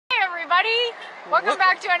everybody. Welcome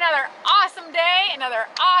back to another awesome day, another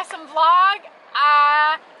awesome vlog.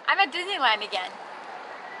 I'm at Disneyland again.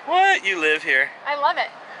 What? You live here? I love it.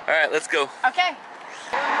 All right, let's go. Okay.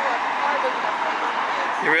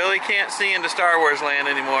 You really can't see into Star Wars land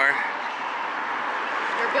anymore.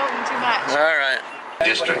 You're building too much. All right.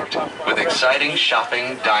 District with exciting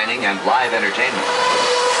shopping, dining, and live entertainment.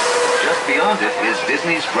 Just beyond it is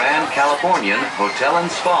Disney's Grand Californian Hotel and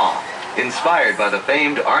Spa, inspired by the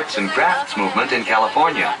famed arts and crafts movement in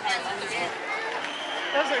California.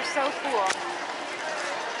 Those are so cool.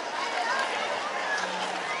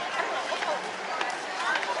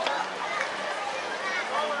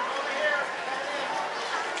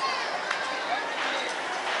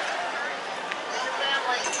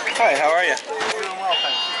 Hi, how are you? Doing well,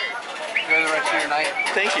 thanks. Enjoy the rest of your night.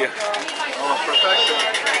 Thank you. Oh, professional.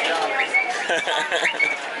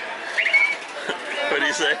 What do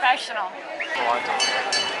you say? Professional.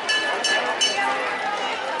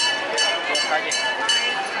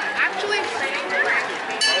 Actually,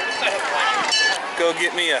 Go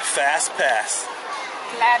get me a fast pass.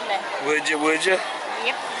 gladly. Would you, would you?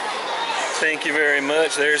 Yep. Thank you very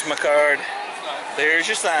much. There's my card. There's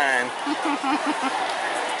your sign.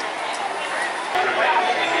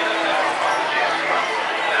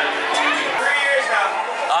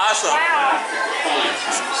 Awesome.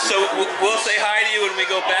 So we'll say hi to you when we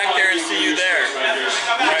go back there and see you there.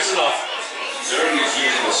 All right, so. Zerg is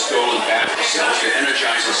using the stolen battery cells to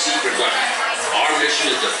energize a secret weapon. Our mission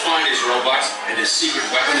is to find his robots and his secret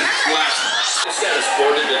weapon and blast them. The status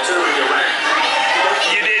board to determine your rank.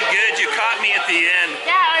 You did good. You caught me at the end.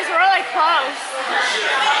 Yeah, it was really close.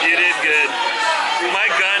 You did good. My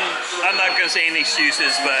gun, I'm not going to say any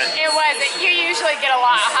excuses, but It was. You usually get a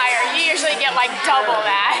lot higher. You usually get like double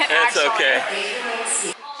that. that's actually. okay.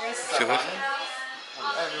 Everyone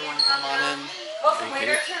come on in. Thank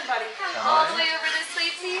you. Come all the way over this way,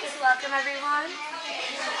 please. Welcome, everyone.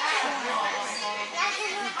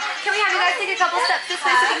 Can we have you guys take a couple steps this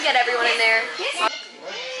way so we can get everyone in there?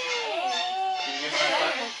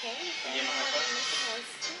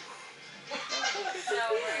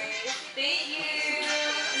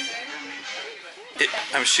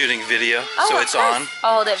 I'm shooting video, Oh, so of it's course. on.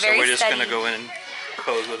 I'll hold it So very we're just steady. going to go in and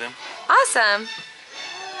pose with him. Awesome.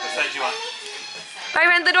 What side do you want? Right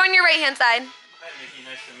around the door on your right-hand side. Hi, Mickey.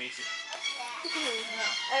 Nice to meet you.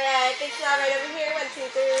 Alright, big smile right over here. 1, 2,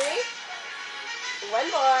 3. One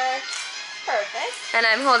more. Perfect. And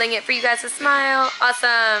I'm holding it for you guys to smile.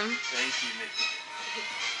 Awesome. Thank you, Mickey.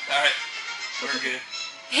 All right. We're good.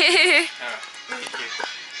 All right. Thank you.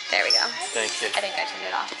 There we go. Thank you. I think I turned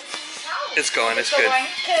it off. It's going. It's Still good. going.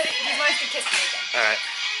 He wants to kiss me again. All right.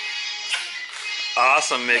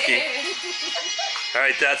 Awesome, Mickey. All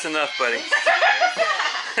right, that's enough, buddy.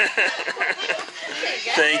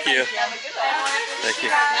 Thank you. Thank you.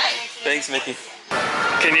 Thanks, Mickey.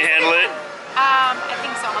 Can you handle it? I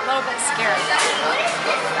think so. I'm a little bit scared.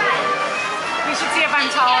 We should see if I'm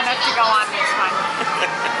tall enough to go on this one.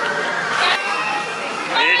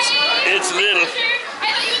 It's little.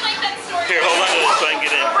 Here, hold on to this so I can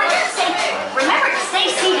get in. Remember to stay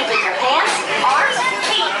seated with your hands, arms,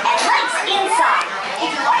 feet, and legs inside.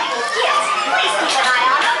 If you like those gifts, please keep an eye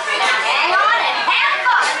on them. Hang on and have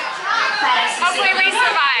fun. Hopefully we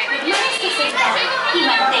survive.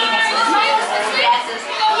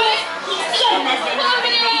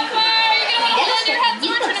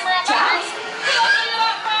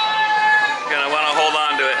 Gonna want to hold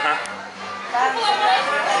on to it, huh?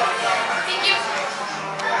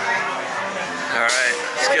 All right,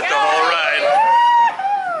 let's get the whole ride.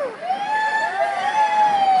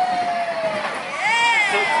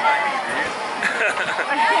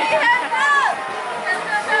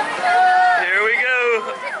 Here we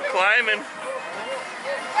go, climbing.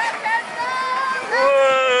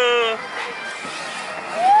 Whoa!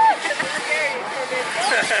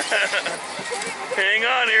 Hang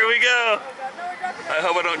on, here we go. I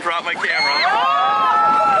hope I don't drop my camera.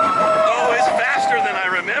 Oh, it's faster than I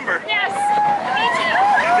remember. Yes. Me too.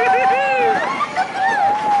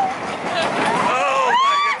 Oh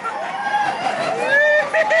my God.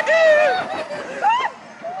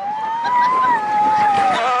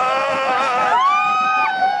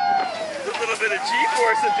 A little bit of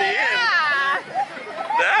G-force at the end.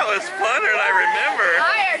 That was funner than I remember.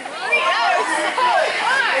 I agree. That was so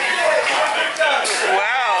fun.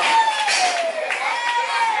 Wow.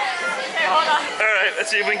 Okay, hold on. All right,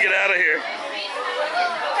 let's see if we can get out of here.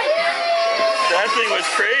 That thing was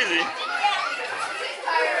crazy.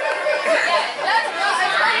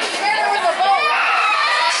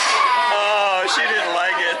 Oh, she didn't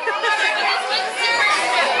like it.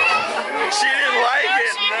 She didn't like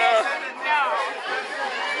it, no.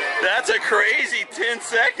 That's a crazy 10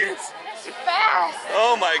 seconds. That's fast.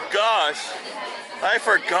 Oh my gosh. I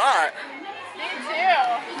forgot. Me too.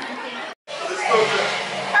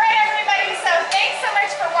 Alright everybody, so thanks so much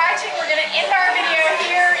for watching. We're going to end our video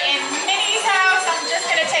here in Minnie's house. I'm just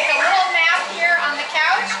going to take a little nap here on the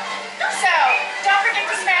couch. So, don't forget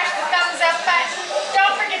to smash the thumbs up button.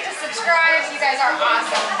 Don't forget to subscribe. You guys are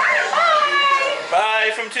awesome. Bye! Bye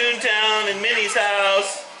from Toontown and Minnie's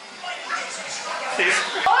house. Please.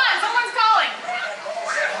 Hold on, someone's calling.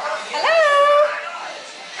 Hello?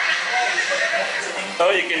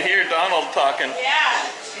 Oh, you can hear Donald talking.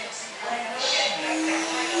 Yeah.